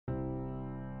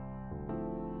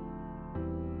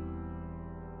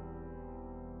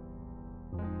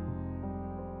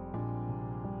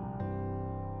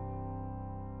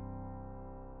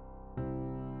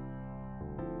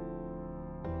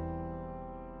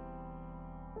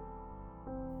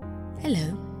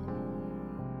Hello.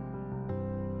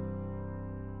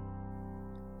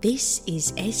 This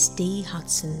is S.D.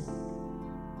 Hudson.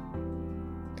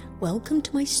 Welcome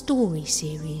to my story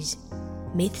series,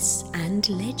 Myths and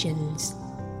Legends.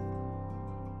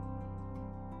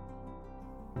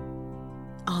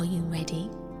 Are you ready?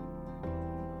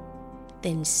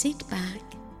 Then sit back,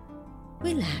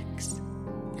 relax,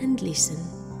 and listen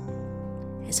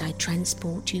as I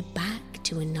transport you back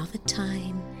to another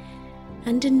time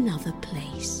and another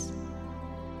place.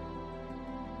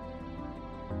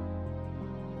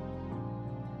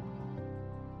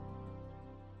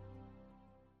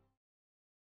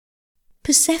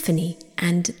 Persephone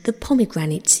and the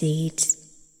pomegranate seeds.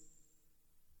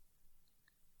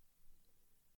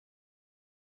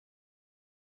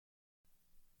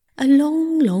 A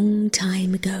long, long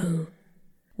time ago,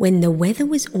 when the weather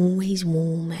was always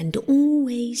warm and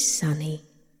always sunny,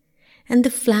 and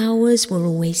the flowers were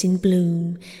always in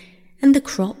bloom, and the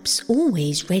crops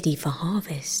always ready for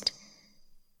harvest,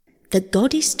 the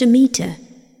goddess Demeter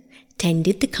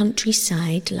tended the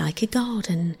countryside like a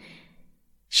garden.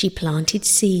 She planted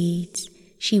seeds,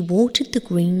 she watered the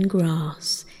green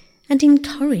grass, and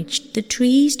encouraged the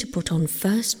trees to put on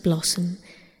first blossom,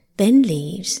 then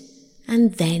leaves,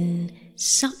 and then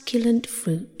succulent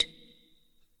fruit.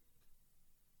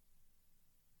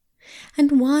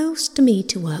 And whilst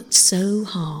Demeter worked so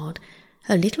hard,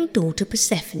 her little daughter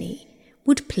Persephone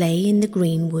would play in the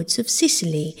green woods of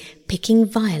Sicily, picking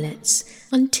violets,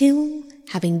 until,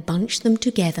 having bunched them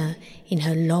together in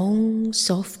her long,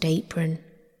 soft apron,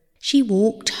 she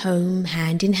walked home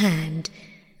hand in hand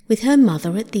with her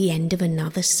mother at the end of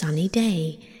another sunny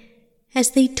day,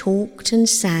 as they talked and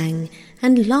sang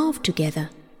and laughed together.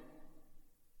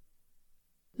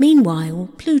 Meanwhile,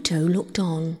 Pluto looked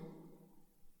on.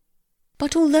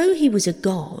 But although he was a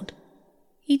god,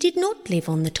 he did not live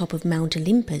on the top of Mount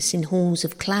Olympus in halls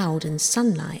of cloud and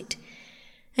sunlight,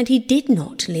 and he did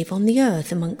not live on the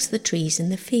earth amongst the trees in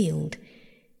the field.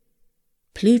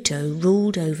 Pluto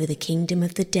ruled over the kingdom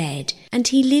of the dead, and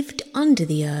he lived under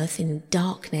the earth in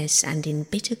darkness and in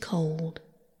bitter cold.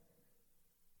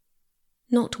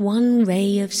 Not one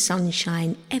ray of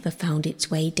sunshine ever found its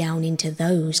way down into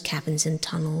those caverns and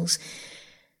tunnels.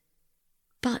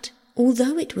 But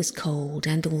although it was cold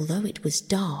and although it was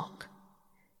dark,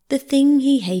 the thing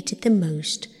he hated the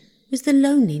most was the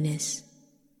loneliness.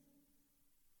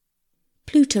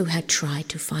 Pluto had tried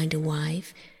to find a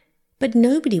wife, but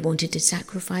nobody wanted to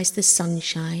sacrifice the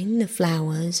sunshine, the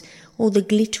flowers, or the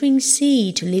glittering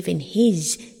sea to live in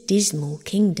his dismal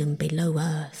kingdom below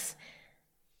earth.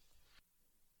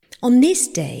 On this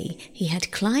day he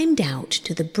had climbed out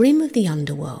to the brim of the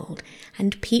underworld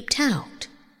and peeped out.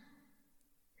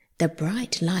 The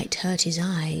bright light hurt his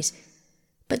eyes,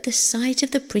 but the sight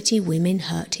of the pretty women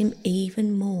hurt him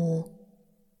even more.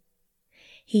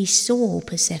 He saw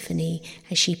Persephone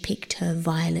as she picked her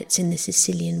violets in the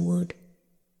Sicilian wood,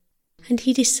 and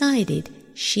he decided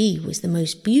she was the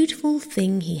most beautiful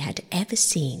thing he had ever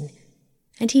seen,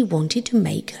 and he wanted to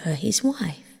make her his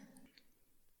wife.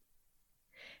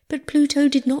 But Pluto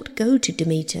did not go to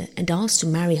Demeter and ask to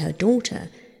marry her daughter.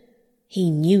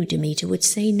 He knew Demeter would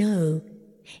say no.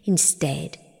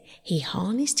 Instead, he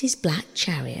harnessed his black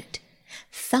chariot,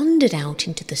 thundered out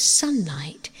into the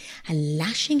sunlight, and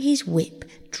lashing his whip,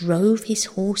 drove his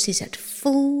horses at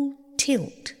full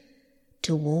tilt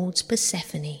towards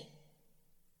Persephone.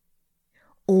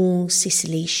 All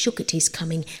Sicily shook at his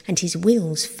coming, and his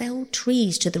wheels felled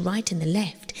trees to the right and the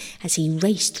left as he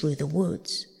raced through the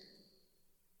woods.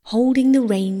 Holding the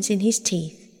reins in his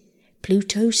teeth,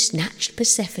 Pluto snatched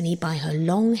Persephone by her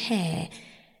long hair,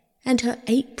 and her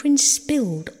apron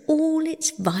spilled all its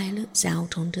violets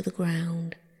out onto the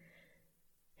ground.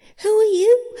 "Who are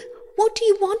you? What do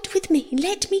you want with me?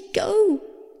 Let me go!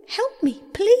 Help me,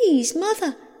 please,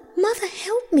 Mother! Mother,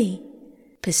 help me!"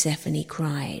 Persephone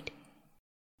cried.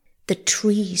 The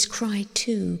trees cried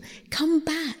too. "Come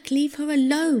back, leave her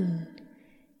alone!"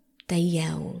 they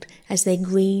yelled as their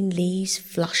green leaves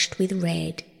flushed with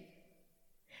red.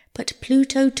 But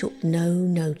Pluto took no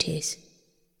notice.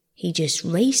 He just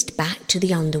raced back to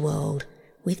the underworld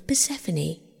with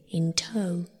Persephone in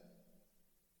tow.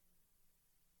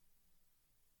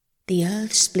 The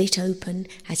earth split open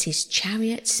as his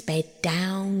chariot sped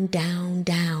down, down,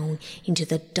 down into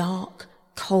the dark,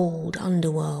 cold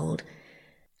underworld,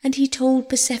 and he told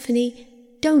Persephone,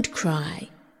 "Don't cry,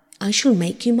 I shall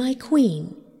make you my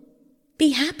queen. Be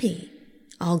happy.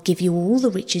 I'll give you all the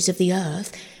riches of the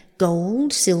earth,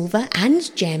 gold, silver,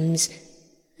 and gems,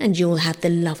 and you'll have the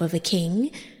love of a king.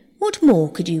 What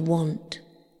more could you want?"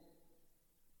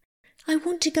 "I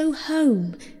want to go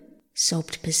home,"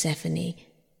 sobbed Persephone.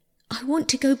 I want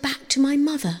to go back to my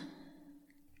mother."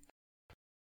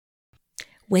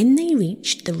 When they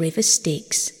reached the river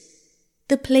Styx,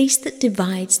 the place that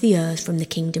divides the earth from the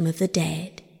kingdom of the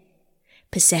dead,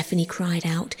 Persephone cried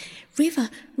out, "River,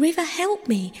 river, help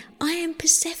me! I am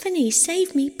Persephone,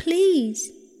 save me,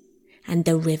 please!" And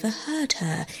the river heard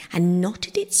her and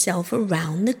knotted itself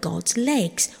around the god's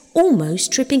legs,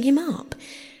 almost tripping him up.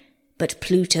 But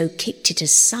Pluto kicked it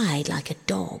aside like a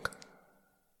dog.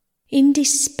 In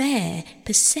despair,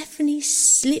 Persephone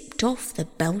slipped off the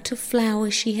belt of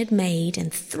flowers she had made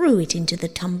and threw it into the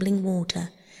tumbling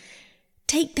water.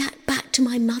 "Take that back to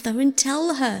my mother and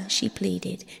tell her," she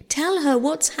pleaded. "Tell her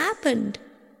what's happened."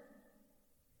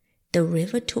 The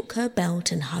river took her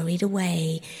belt and hurried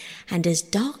away, and as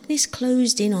darkness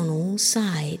closed in on all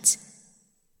sides,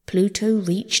 Pluto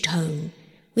reached home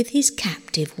with his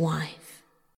captive wife.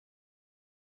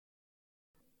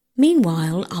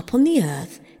 Meanwhile, up on the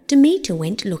earth, Demeter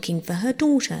went looking for her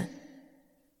daughter.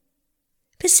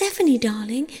 "Persephone,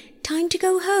 darling, time to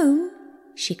go home,"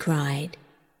 she cried,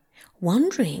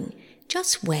 wondering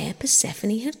just where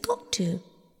Persephone had got to.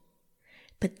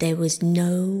 But there was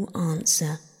no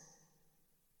answer.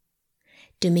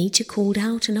 Demeter called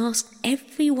out and asked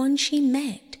everyone she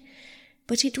met,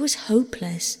 but it was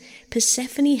hopeless.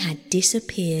 Persephone had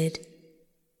disappeared.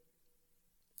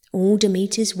 All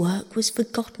Demeter's work was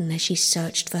forgotten as she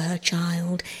searched for her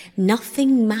child.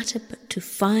 Nothing mattered but to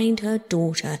find her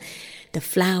daughter. The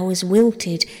flowers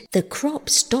wilted, the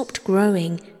crops stopped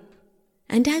growing,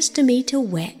 and as Demeter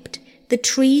wept, the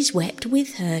trees wept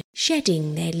with her,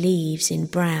 shedding their leaves in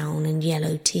brown and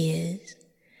yellow tears.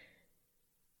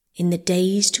 In the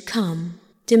days to come,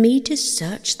 Demeter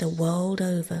searched the world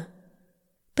over,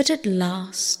 but at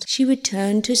last she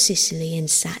returned to Sicily and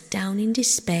sat down in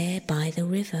despair by the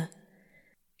river.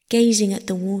 Gazing at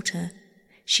the water,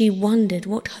 she wondered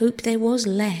what hope there was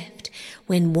left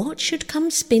when what should come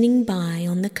spinning by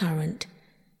on the current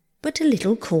but a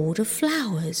little cord of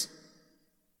flowers.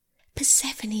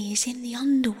 "Persephone is in the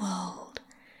underworld,"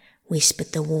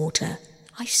 whispered the water.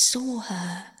 "I saw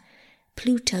her.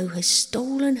 Pluto has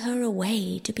stolen her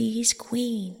away to be his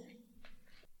queen."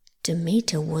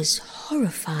 Demeter was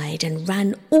horrified and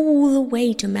ran all the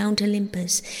way to Mount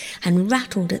Olympus and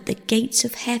rattled at the gates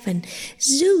of heaven.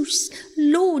 "Zeus,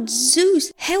 Lord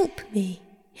Zeus, help me!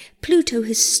 Pluto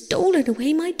has stolen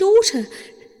away my daughter.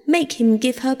 Make him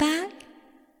give her back."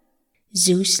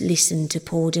 Zeus listened to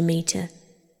poor Demeter.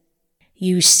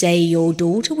 "You say your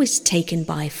daughter was taken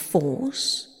by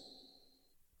force?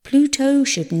 Pluto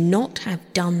should not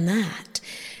have done that.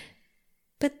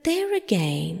 But there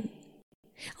again—"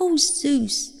 "Oh,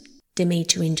 Zeus,"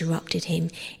 Demeter interrupted him,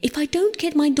 "if I don't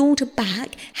get my daughter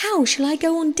back, how shall I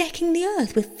go on decking the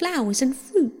earth with flowers and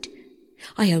fruit?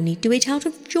 I only do it out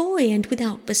of joy, and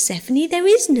without Persephone there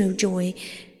is no joy.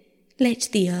 Let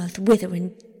the earth wither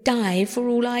and die for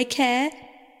all I care."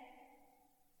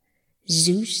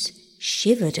 Zeus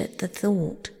shivered at the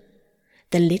thought.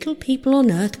 The little people on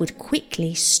earth would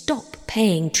quickly stop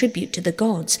paying tribute to the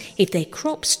gods if their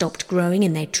crops stopped growing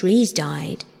and their trees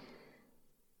died.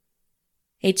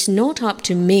 "It's not up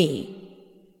to me,"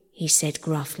 he said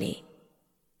gruffly.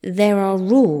 "There are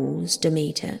rules,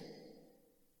 Demeter.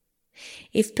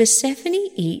 If Persephone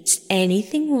eats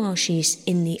anything while she's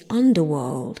in the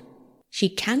underworld, she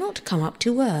cannot come up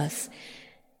to earth.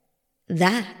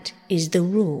 That is the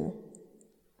rule."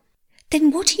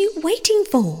 "Then what are you waiting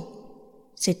for?"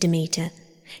 said Demeter.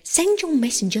 "Send your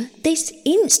messenger this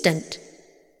instant."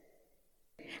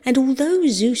 And although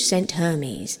Zeus sent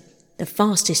Hermes, the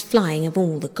fastest flying of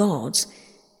all the gods,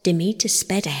 Demeter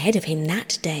sped ahead of him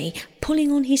that day,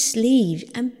 pulling on his sleeve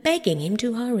and begging him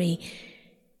to hurry.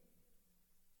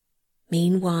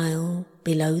 Meanwhile,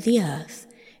 below the earth,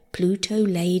 Pluto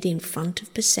laid in front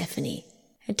of Persephone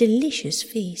a delicious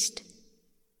feast.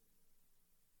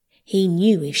 He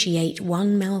knew if she ate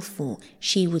one mouthful,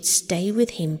 she would stay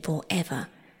with him forever.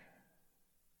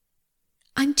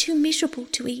 "I'm too miserable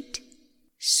to eat,"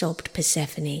 sobbed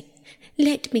Persephone.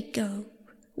 "Let me go.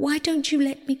 Why don't you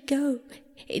let me go?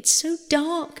 It's so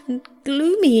dark and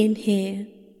gloomy in here."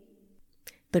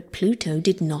 But Pluto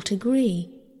did not agree.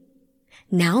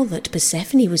 Now that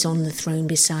Persephone was on the throne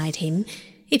beside him,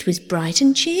 it was bright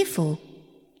and cheerful.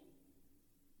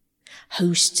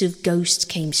 Hosts of ghosts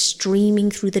came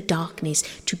streaming through the darkness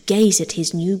to gaze at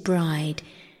his new bride,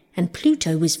 and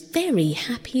Pluto was very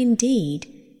happy indeed.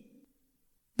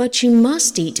 "But you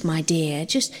must eat, my dear.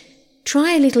 Just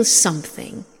try a little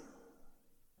something."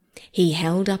 He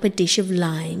held up a dish of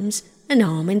limes, an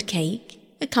almond cake,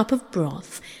 a cup of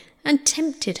broth, and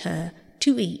tempted her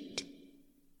to eat.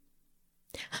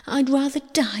 "I'd rather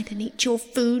die than eat your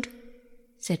food,"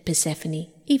 said Persephone,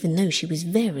 even though she was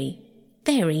very,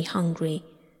 very hungry.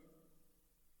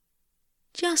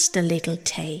 Just a little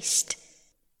taste,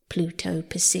 Pluto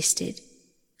persisted,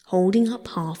 holding up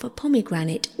half a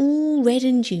pomegranate, all red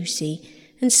and juicy,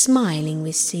 and smiling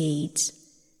with seeds.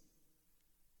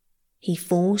 He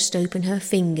forced open her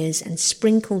fingers and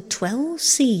sprinkled 12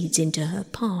 seeds into her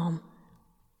palm.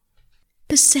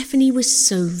 Persephone was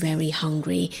so very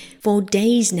hungry. For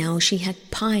days now she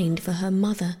had pined for her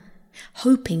mother,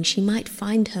 hoping she might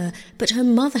find her, but her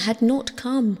mother had not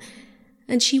come,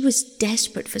 and she was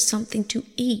desperate for something to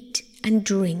eat and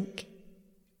drink.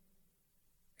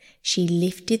 She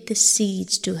lifted the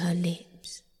seeds to her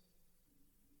lips.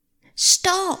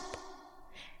 "Stop!"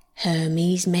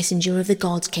 Hermes, messenger of the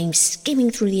gods, came skimming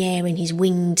through the air in his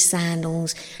winged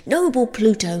sandals. "Noble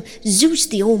Pluto, Zeus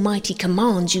the Almighty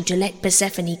commands you to let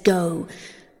Persephone go.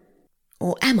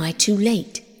 Or am I too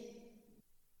late?"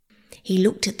 He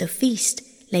looked at the feast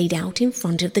laid out in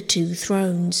front of the 2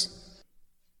 thrones.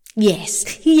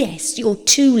 Yes, you're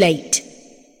too late,"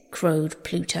 crowed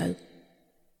Pluto.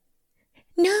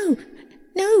 No,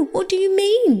 what do you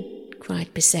mean?"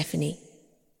 cried Persephone.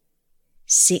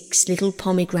 6 little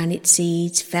pomegranate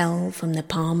seeds fell from the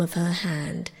palm of her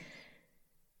hand.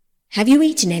 "Have you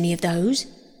eaten any of those?"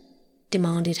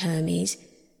 demanded Hermes,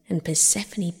 and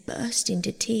Persephone burst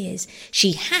into tears.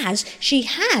 She has!"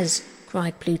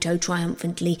 cried Pluto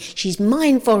triumphantly. "She's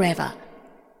mine forever."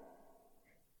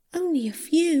 "Only a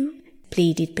few,"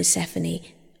 pleaded Persephone.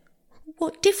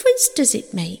 "What difference does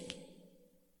it make?"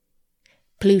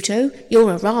 "Pluto,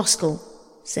 you're a rascal,"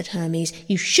 said Hermes.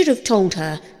 "You should have told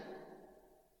her."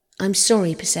 "I'm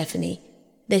sorry, Persephone.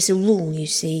 There's a rule, you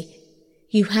see.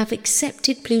 You have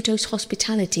accepted Pluto's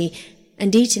hospitality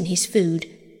and eaten his food,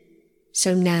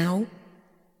 so now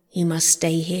you must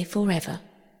stay here forever."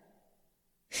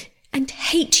 "And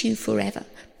hate you forever,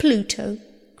 Pluto,"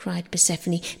 cried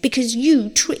Persephone, "because you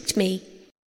tricked me."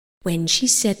 When she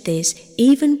said this,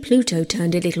 even Pluto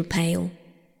turned a little pale.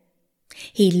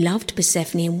 He loved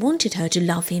Persephone and wanted her to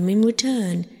love him in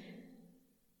return.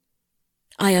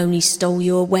 "I only stole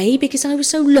you away because I was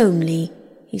so lonely,"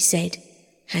 he said,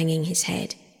 hanging his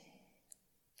head.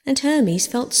 And Hermes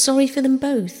felt sorry for them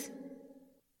both.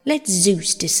 "Let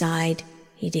Zeus decide,"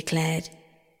 he declared.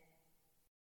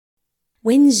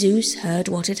 When Zeus heard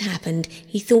what had happened,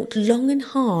 he thought long and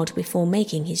hard before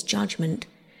making his judgment.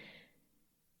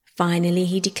 Finally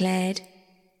he declared,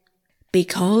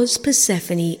 "Because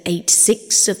Persephone ate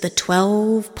 6 of the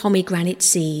 12 pomegranate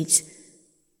seeds,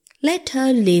 let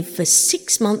her live for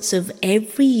 6 months of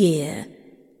every year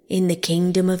in the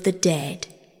kingdom of the dead.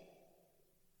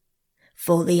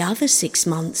 For the other 6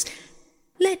 months,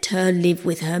 let her live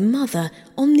with her mother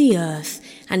on the earth,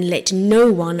 and let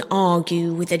no one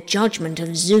argue with the judgment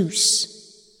of Zeus."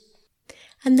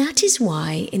 And that is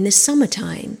why in the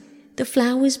summertime the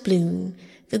flowers bloom,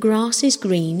 the grass is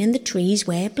green, and the trees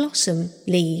wear blossom,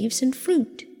 leaves and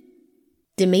fruit.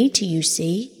 Demeter, you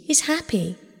see, is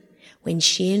happy. When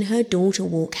she and her daughter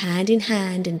walk hand in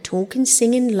hand and talk and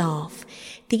sing and laugh,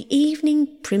 the evening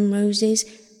primroses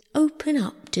open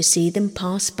up to see them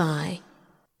pass by.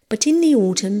 But in the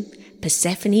autumn,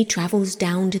 Persephone travels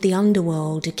down to the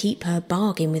underworld to keep her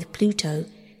bargain with Pluto.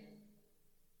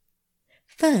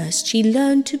 First she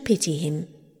learned to pity him.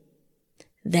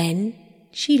 Then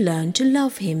she learned to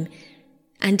love him,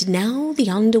 and now the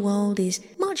underworld is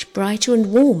much brighter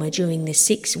and warmer during the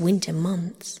 6 winter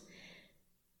months.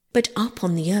 But up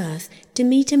on the earth,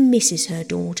 Demeter misses her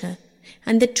daughter,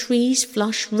 and the trees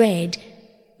flush red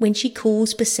when she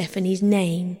calls Persephone's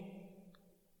name.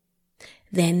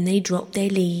 Then they drop their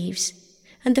leaves,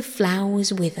 and the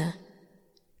flowers wither.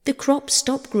 The crops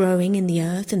stop growing in the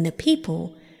earth, and the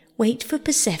people wait for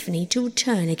Persephone to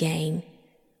return again,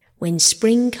 when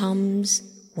spring comes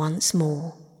once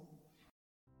more.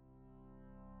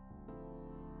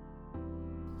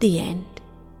 The end.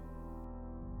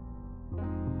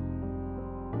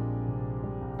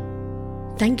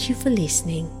 Thank you for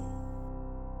listening.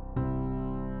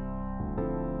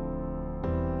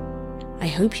 I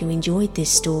hope you enjoyed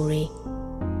this story.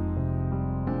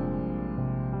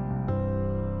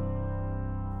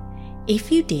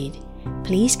 If you did,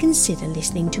 please consider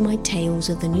listening to my Tales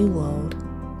of the New World.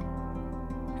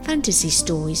 Fantasy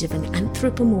stories of an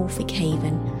anthropomorphic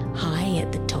haven high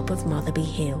at the top of Motherby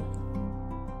Hill.